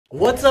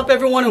What's up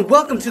everyone and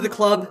welcome to the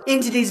club. In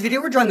today's video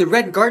we're drawing the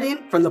Red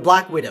Guardian from the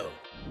Black Widow.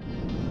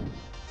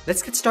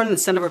 Let's get started in the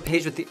center of our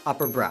page with the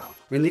upper brow.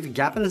 We're going to leave a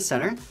gap in the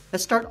center.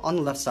 Let's start on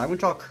the left side. We're going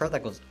to draw a curve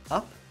that goes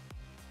up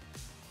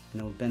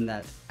and then we'll bend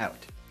that out.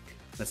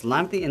 Let's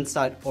line up the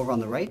inside over on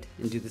the right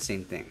and do the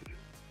same thing.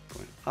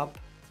 Going up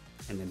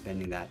and then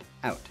bending that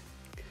out.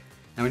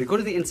 Now we're going to go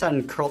to the inside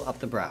and curl up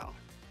the brow.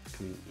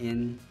 Coming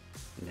in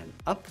and then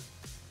up.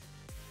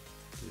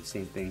 Do the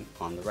same thing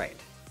on the right.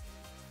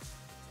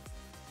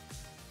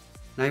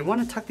 Now you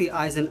want to tuck the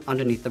eyes in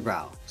underneath the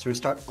brow. So we're going to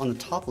start on the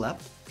top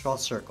left, draw a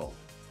circle.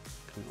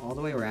 Coming all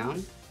the way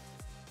around.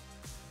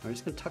 We're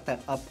just going to tuck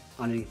that up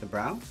underneath the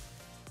brow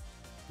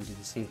and do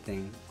the same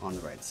thing on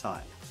the right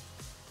side.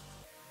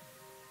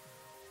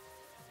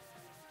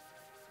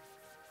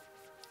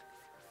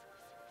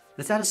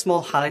 Let's add a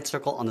small highlight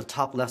circle on the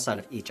top left side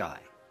of each eye.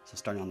 So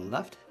starting on the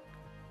left,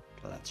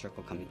 draw that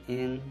circle coming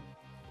in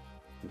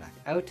and back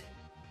out.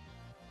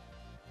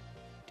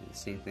 Do the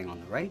same thing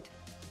on the right.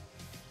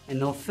 And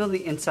they'll fill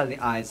the inside of the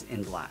eyes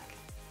in black.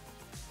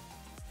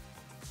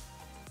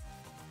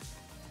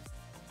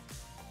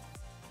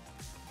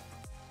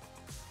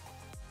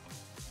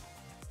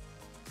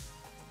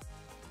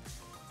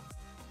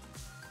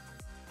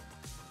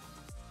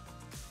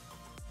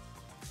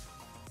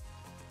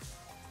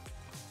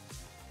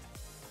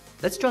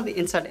 Let's draw the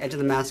inside edge of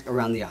the mask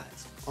around the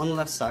eyes. On the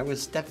left side, we'll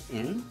step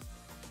in,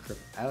 curve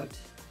out,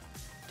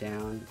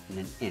 down, and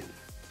then in.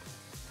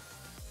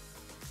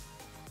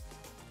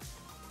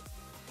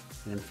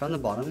 And then from the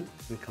bottom,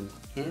 we come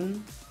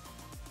in,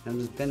 and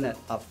just bend that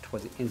up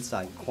towards the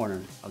inside corner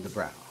of the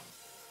brow.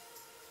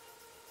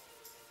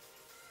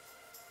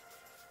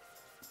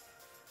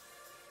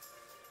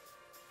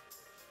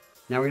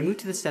 Now we're going to move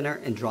to the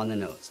center and draw on the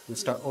nose. Let's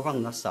start over on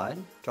the left side,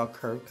 draw a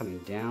curve coming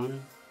down,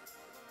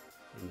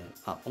 and then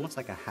up, almost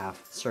like a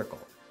half circle.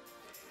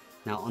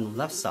 Now on the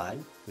left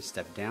side, we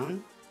step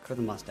down, curve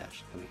the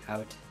mustache, coming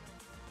out,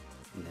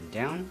 and then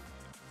down.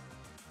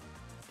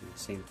 Do the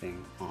same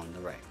thing on the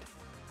right.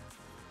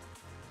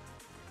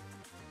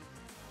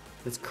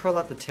 Let's curl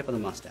out the tip of the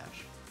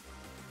mustache.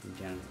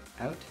 Down and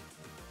out.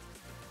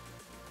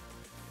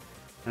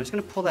 I'm just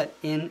going to pull that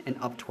in and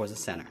up towards the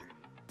center.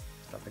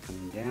 Start by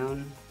coming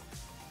down,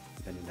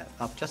 bending that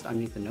up just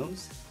underneath the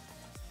nose.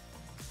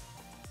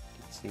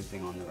 Do the same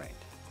thing on the right.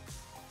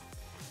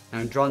 Now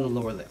I'm drawing the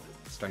lower lip.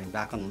 Starting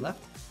back on the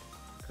left,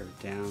 curve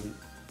down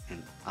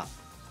and up.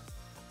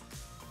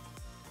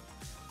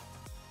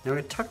 Now we're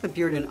going to tuck the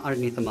beard in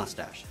underneath the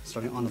mustache.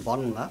 Starting on the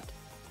bottom left,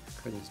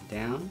 curve this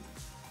down,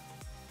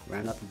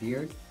 round out the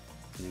beard,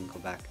 and then go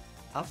back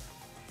up.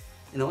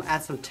 And then we'll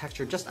add some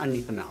texture just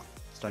underneath the mouth.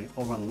 Starting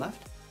over on the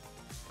left,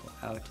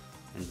 go out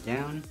and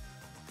down,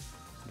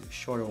 do a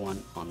shorter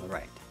one on the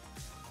right.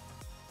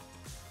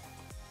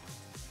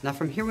 Now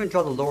from here we're going to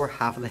draw the lower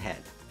half of the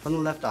head. From the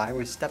left eye, we're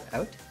going to step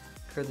out,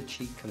 curve the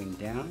cheek coming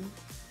down,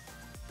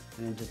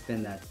 and then just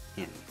bend that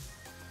in.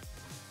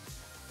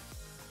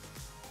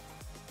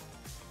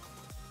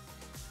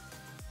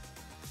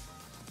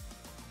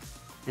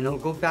 And then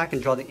we'll go back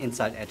and draw the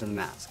inside edge of the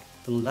mask.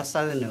 From the left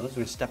side of the nose, we're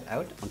going to step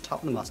out on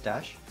top of the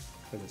mustache,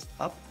 curve this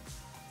up,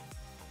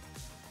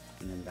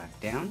 and then back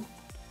down.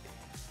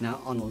 Now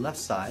on the left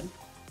side,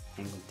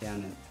 angle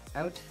down and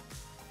out,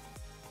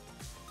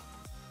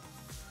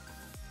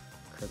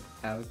 curve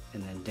out,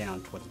 and then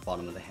down towards the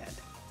bottom of the head.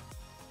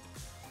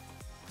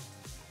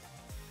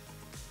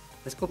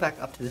 Let's go back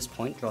up to this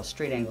point, draw a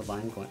straight angled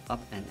line going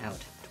up and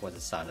out towards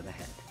the side of the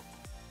head.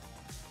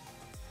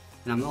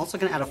 And I'm also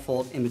going to add a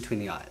fold in between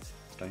the eyes.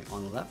 Starting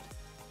on the left,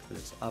 curve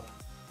this up,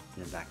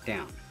 and then back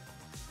down.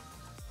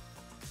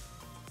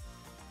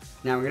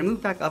 Now we're going to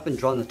move back up and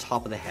draw on the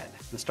top of the head.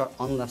 Let's start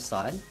on the left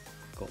side,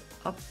 go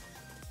up,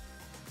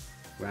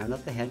 round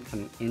up the head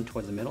coming in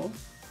towards the middle,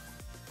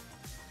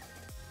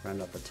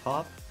 round up the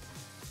top,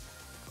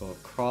 go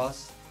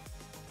across,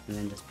 and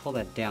then just pull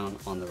that down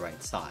on the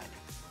right side.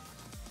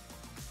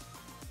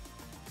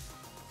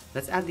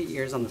 Let's add the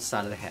ears on the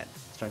side of the head.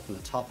 Starting from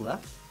the top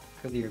left,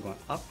 curve the ear going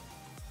up,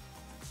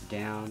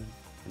 down,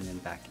 and then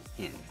back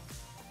in.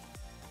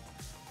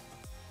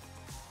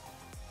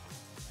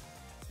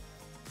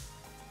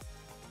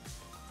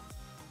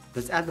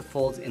 Let's add the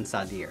folds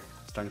inside the ear.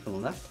 Starting from the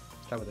left,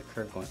 start with a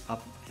curve going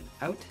up and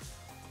out.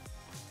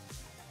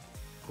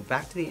 Go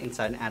back to the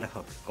inside and add a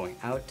hook going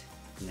out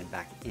and then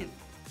back in.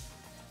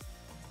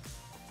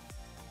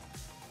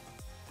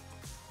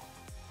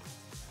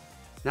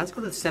 Now let's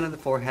go to the center of the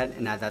forehead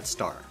and add that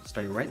star.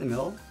 Starting right in the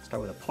middle, start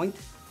with a point,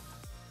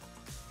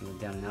 and go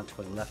down and out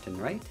toward the left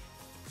and right.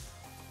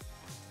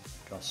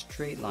 Draw a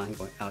straight line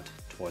going out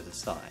towards the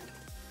side.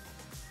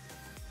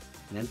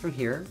 And then from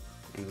here,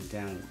 angle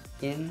down and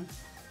in,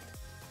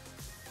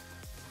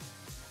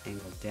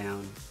 angle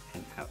down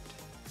and out.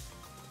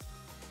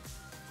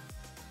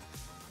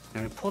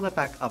 Now I'm going to pull that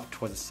back up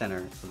toward the center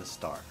of the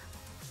star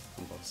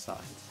on both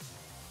sides.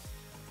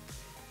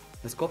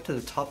 Let's go up to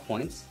the top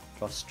points.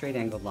 Draw a straight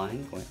angled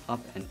line going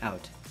up and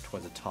out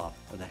toward the top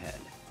of the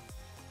head.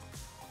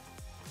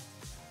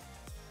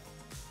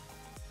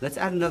 Let's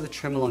add another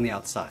trim along the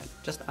outside,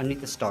 just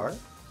underneath the star.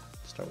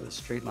 Start with a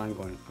straight line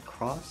going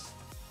across,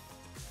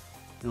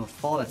 and we'll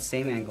follow that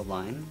same angled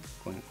line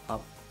going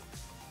up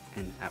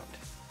and out.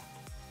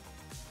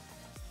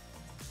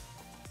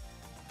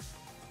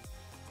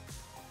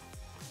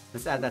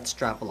 Let's add that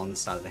strap along the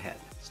side of the head,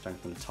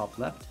 starting from the top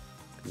left,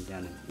 coming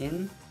down and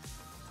in,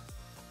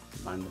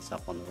 line this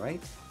up on the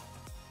right,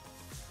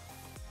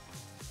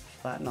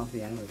 flatten off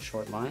the end with a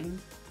short line,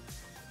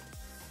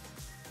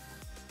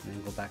 and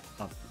then go back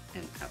up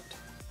and out.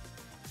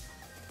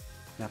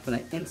 Now from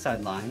that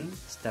inside line,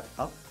 step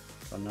up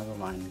to another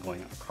line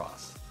going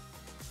across.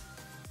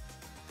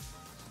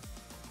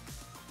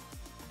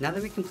 Now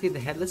that we completed the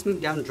head, let's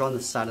move down and draw on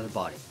the side of the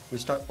body. We're going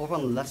to start over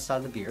on the left side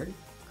of the beard,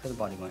 curve the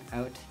body going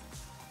out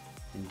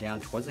and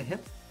down towards the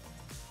hip,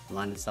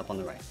 line this up on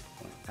the right,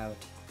 going out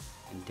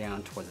and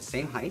down towards the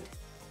same height,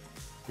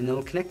 and then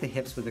we'll connect the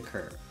hips with the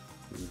curve,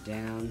 moving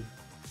down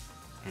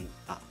and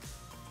up.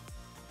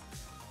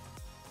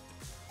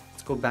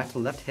 Let's go back to the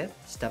left hip,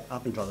 step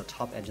up and draw the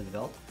top edge of the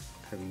belt,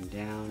 curving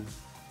down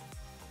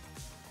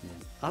and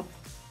then up,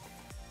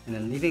 and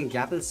then leaving a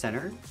gap in the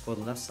center, go to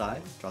the left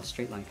side, draw a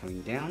straight line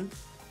coming down,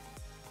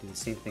 do the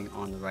same thing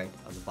on the right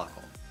of the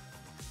buckle.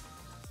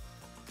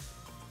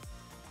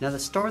 Now the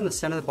star in the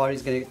center of the body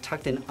is going to get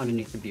tucked in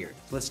underneath the beard.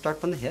 So let's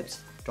start from the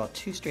hips, draw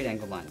two straight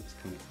angle lines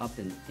coming up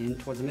and in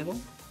towards the middle,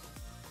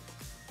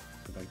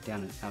 go back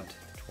down and out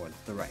towards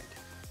the right.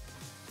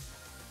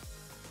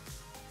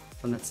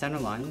 From that center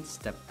line,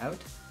 step out,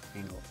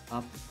 angle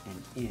up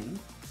and in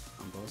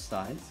on both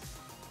sides,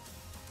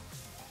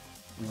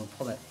 and we'll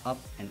pull that up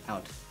and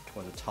out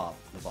toward the top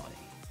of the body.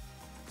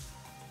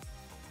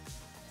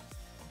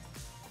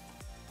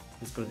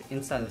 Let's go to the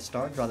inside of the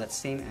star, draw that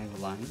same angle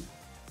line,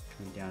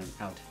 coming down and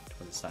out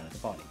toward the side of the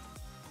body.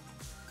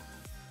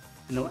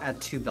 And then we'll add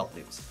two belt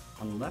loops.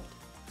 On the left,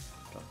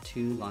 draw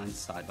two lines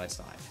side by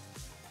side.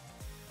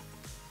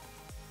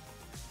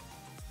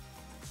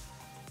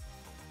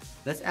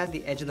 Let's add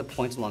the edge of the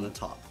points along the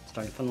top.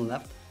 Starting from the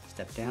left,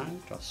 step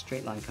down, draw a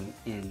straight line coming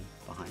in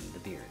behind the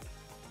beard.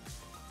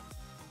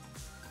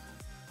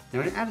 Now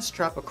we're going to add a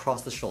strap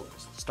across the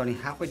shoulders. Starting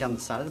halfway down the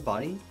side of the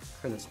body,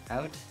 curve this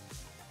out,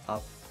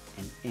 up,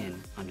 and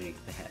in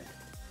underneath the head.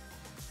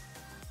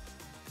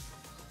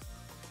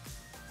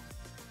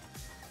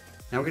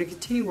 Now we're going to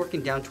continue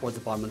working down towards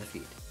the bottom of the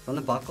feet. From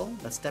the buckle,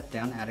 let's step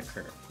down and add a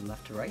curve from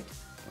left to right,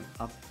 going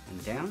up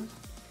and down,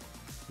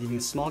 leaving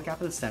a small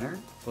gap in the center,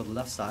 go to the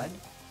left side,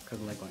 curve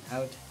the leg going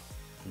out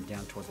and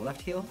down towards the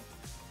left heel,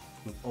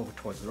 move over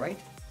towards the right,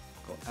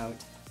 go out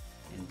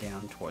and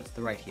down towards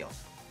the right heel.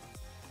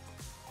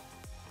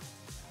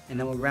 And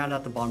then we'll round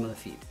out the bottom of the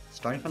feet.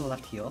 Starting from the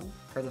left heel,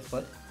 curve the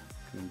foot,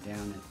 coming down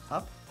and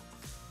up,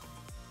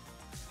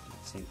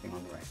 same thing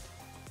on the right.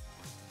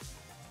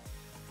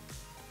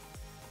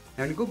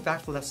 Now we're going to go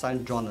back to the left side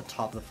and draw on the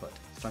top of the foot.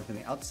 Starting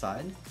from the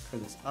outside,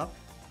 curve this up,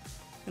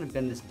 I'm going to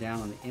bend this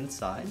down on the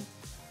inside,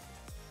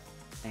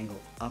 angle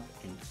up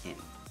and in.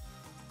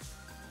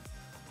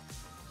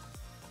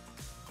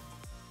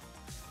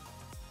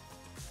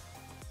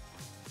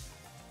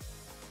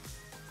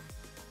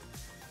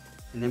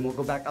 And then we'll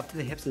go back up to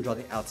the hips and draw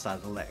the outside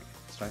of the leg.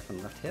 Starting from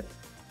the left hip,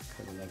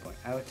 curve the leg going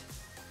out,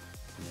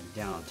 and then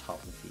down on top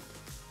of the feet.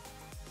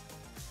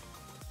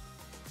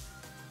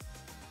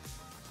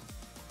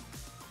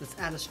 Let's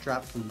add a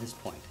strap from this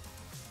point,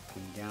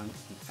 coming down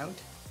and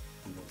out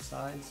on both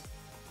sides,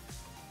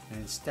 and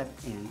then step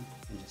in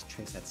and just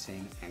trace that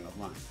same angled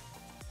line.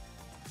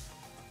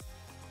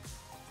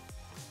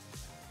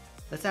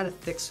 Let's add a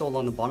thick sole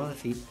along the bottom of the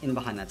feet in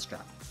behind that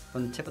strap.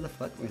 From the tip of the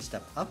foot, we're going to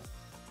step up,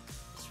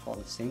 just follow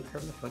the same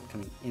curve of the foot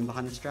coming in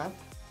behind the strap,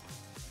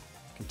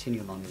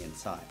 continue along the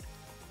inside.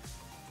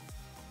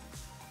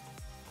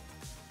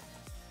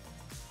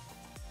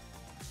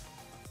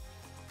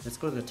 Let's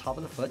go to the top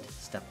of the foot,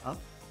 step up,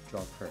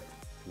 draw a curve,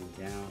 coming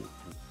down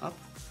and up,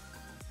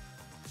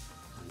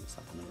 line this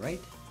up on the right,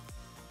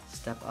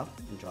 step up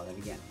and draw that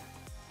again.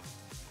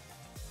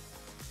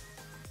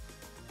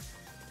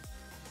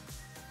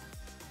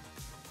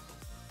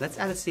 Let's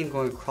add a seam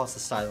going across the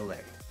side of the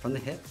leg. From the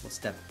hip, we'll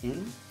step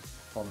in,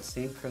 follow the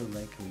same curve of the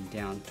leg coming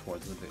down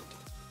towards the boot.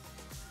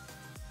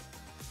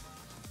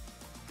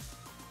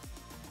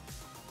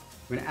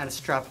 We're going to add a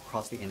strap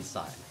across the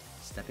inside,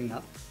 stepping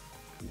up,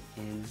 coming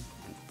in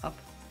and up,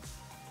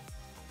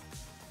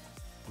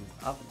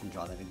 move up and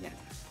draw that again.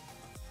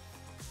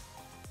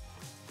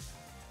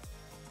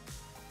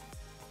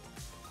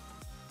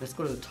 Let's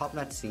go to the top of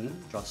that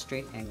seam, draw a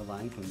straight angle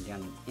line coming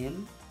down and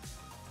in,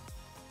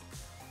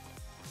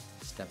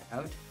 step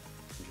out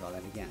and draw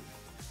that again.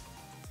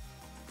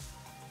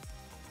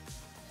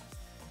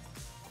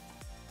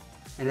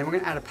 And then we're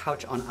going to add a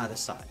pouch on either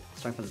side.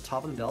 Starting from the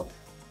top of the belt,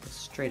 go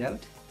straight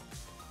out,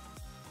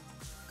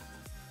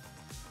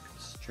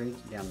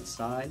 straight down the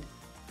side,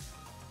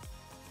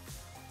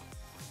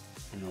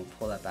 and we'll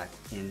pull that back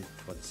in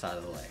toward the side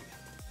of the leg.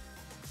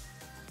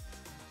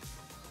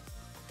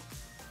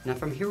 Now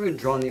from here we're going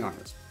to draw on the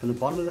arms. From the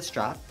bottom of the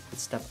strap,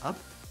 let's step up,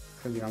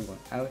 curve the arm going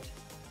out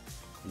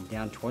and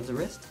down towards the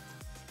wrist,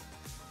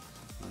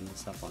 line line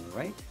this up on the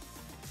right.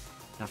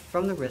 Now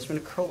from the wrist, we're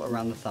going to curl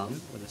around the thumb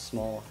with a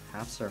small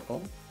half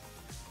circle.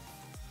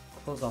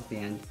 Close off the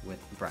end with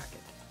the bracket.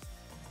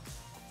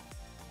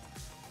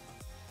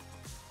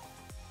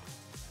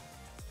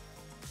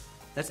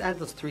 Let's add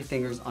those 3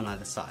 fingers on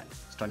either side.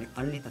 Starting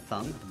underneath the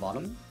thumb at the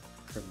bottom,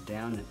 curve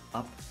down and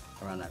up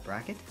around that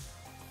bracket.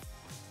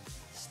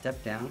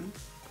 Step down,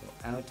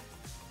 go out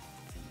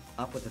and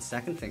up with the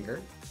 2nd finger.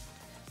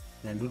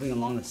 Then moving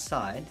along the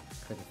side,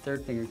 curve the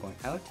 3rd finger going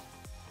out,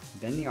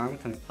 bend the arm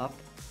coming up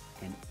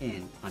and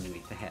in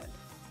underneath the head.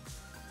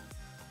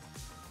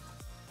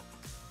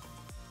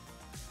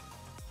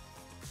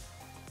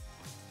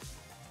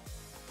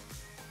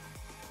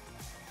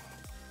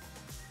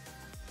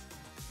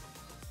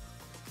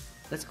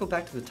 Let's go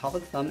back to the top of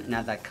the thumb and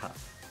add that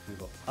cuff. We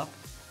go up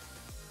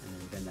and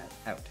then bend that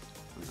out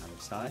on the other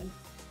side.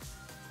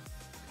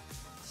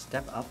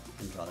 Step up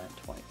and draw that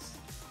twice.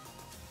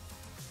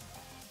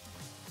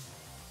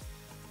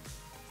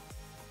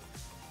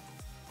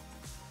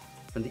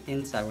 From the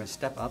inside, we're going to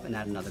step up and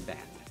add another band.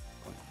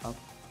 Going up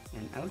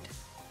and out,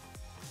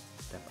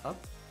 step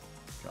up,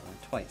 draw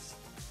that twice.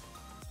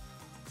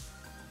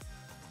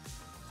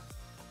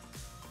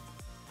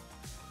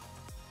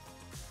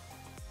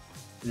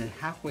 And then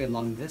halfway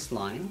along this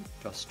line,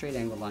 draw a straight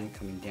angle line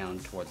coming down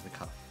towards the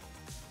cuff.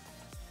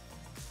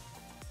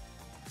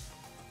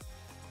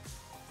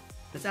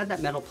 Let's add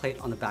that metal plate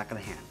on the back of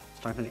the hand.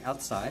 Starting from the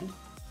outside,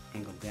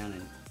 angle down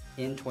and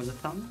in towards the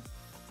thumb,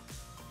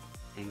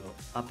 angle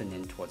up and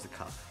in towards the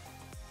cuff.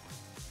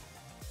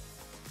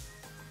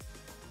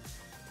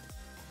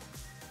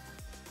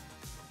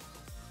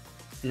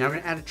 And now we're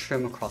going to add a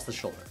trim across the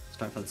shoulder.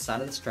 Starting from the side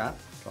of the strap,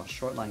 draw a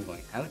short line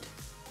going out,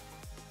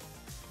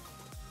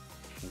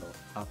 angle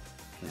up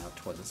and out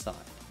towards the side.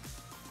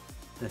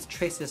 Let's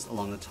trace this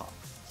along the top.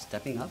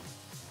 Stepping up,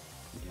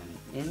 down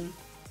and in,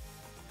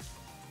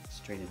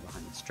 straight in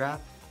behind the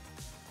strap.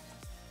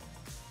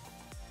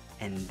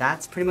 And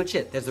that's pretty much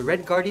it. There's the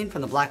red guardian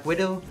from the Black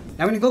Widow.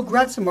 Now I'm going to go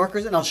grab some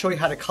markers and I'll show you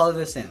how to color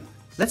this in.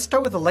 Let's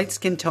start with a light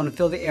skin tone and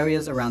fill the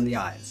areas around the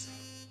eyes.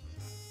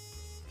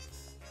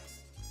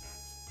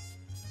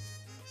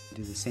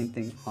 Do the same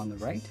thing on the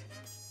right.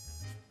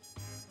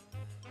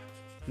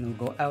 And then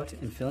we'll go out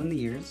and fill in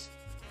the ears.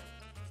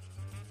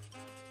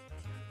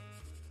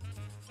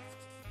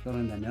 Fill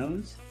in the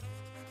nose,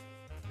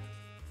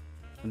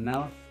 the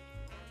mouth,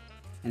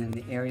 and then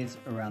the areas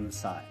around the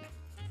side.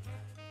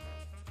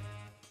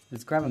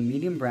 Let's grab a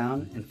medium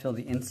brown and fill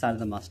the inside of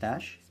the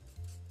mustache.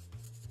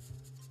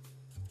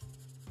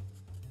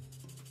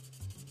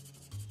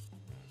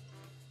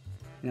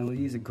 And then we'll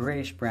use a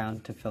grayish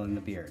brown to fill in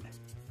the beard.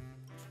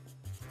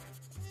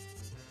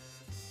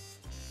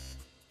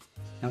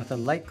 Now with a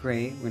light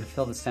gray, we're going to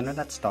fill the center of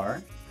that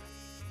star,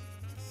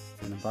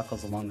 and the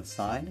buckles along the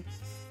side,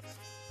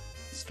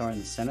 the star in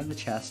the center of the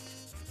chest,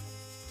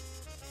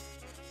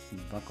 and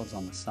the buckles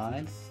on the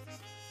side,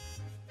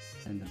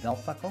 and the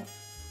belt buckle,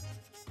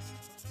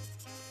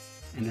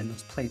 and then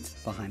those plates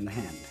behind the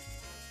hand.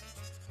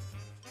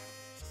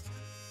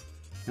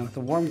 Now with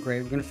the warm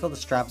gray, we're going to fill the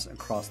straps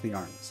across the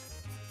arms.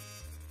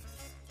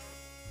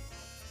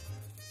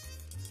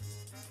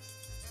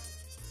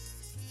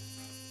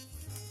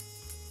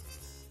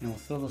 And we'll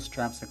fill those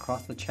straps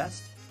across the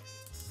chest,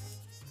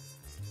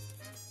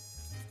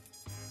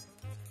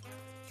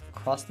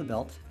 across the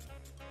belt,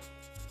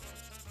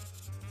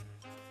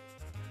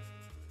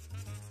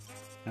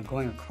 now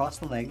going across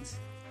the legs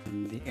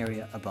and the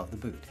area above the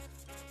boot.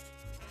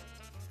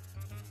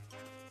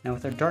 Now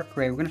with our dark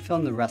gray, we're going to fill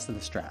in the rest of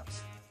the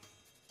straps.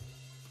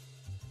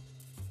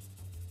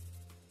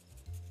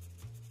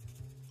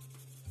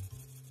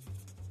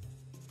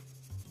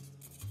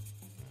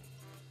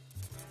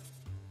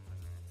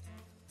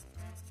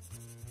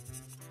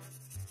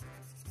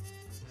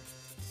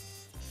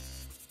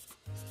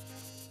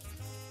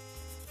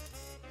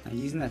 Now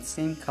using that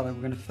same color,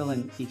 we're going to fill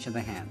in each of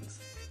the hands.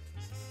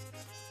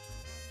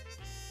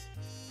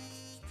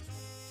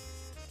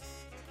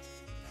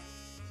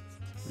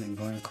 And then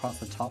going across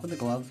the top of the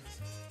glove,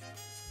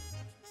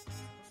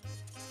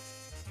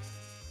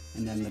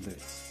 and then the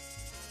boots.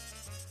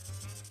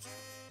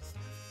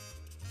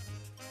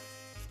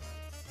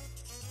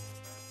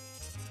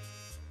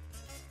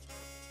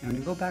 And we're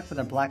going to go back with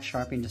our black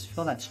Sharpie and just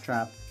fill that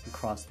strap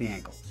across the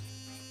ankles.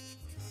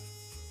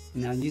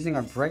 And now using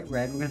our bright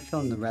red, we're going to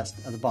fill in the rest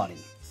of the body.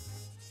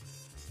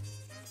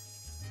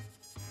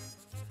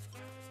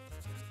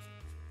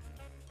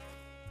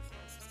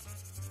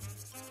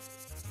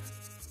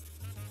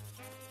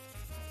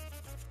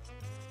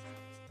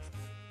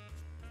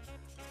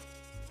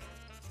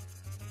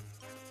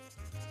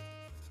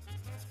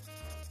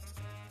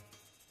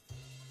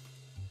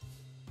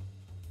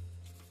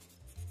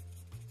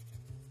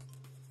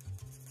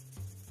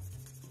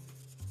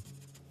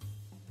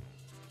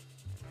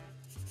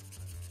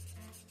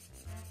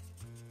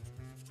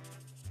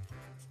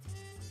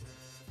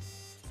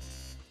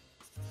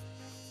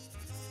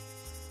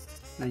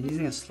 Now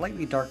using a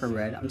slightly darker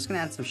red, I'm just going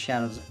to add some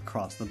shadows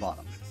across the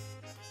bottom.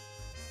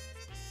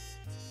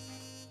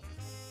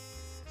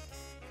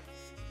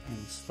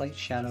 slight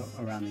shadow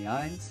around the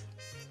eyes.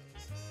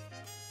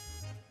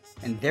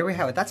 And there we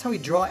have it. That's how we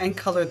draw and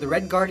color the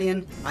Red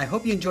Guardian. I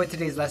hope you enjoyed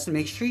today's lesson.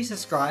 Make sure you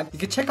subscribe. You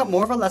can check out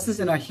more of our lessons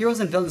in our Heroes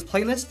and Villains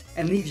playlist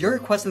and leave your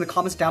requests in the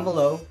comments down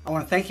below. I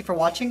want to thank you for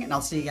watching, and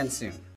I'll see you again soon.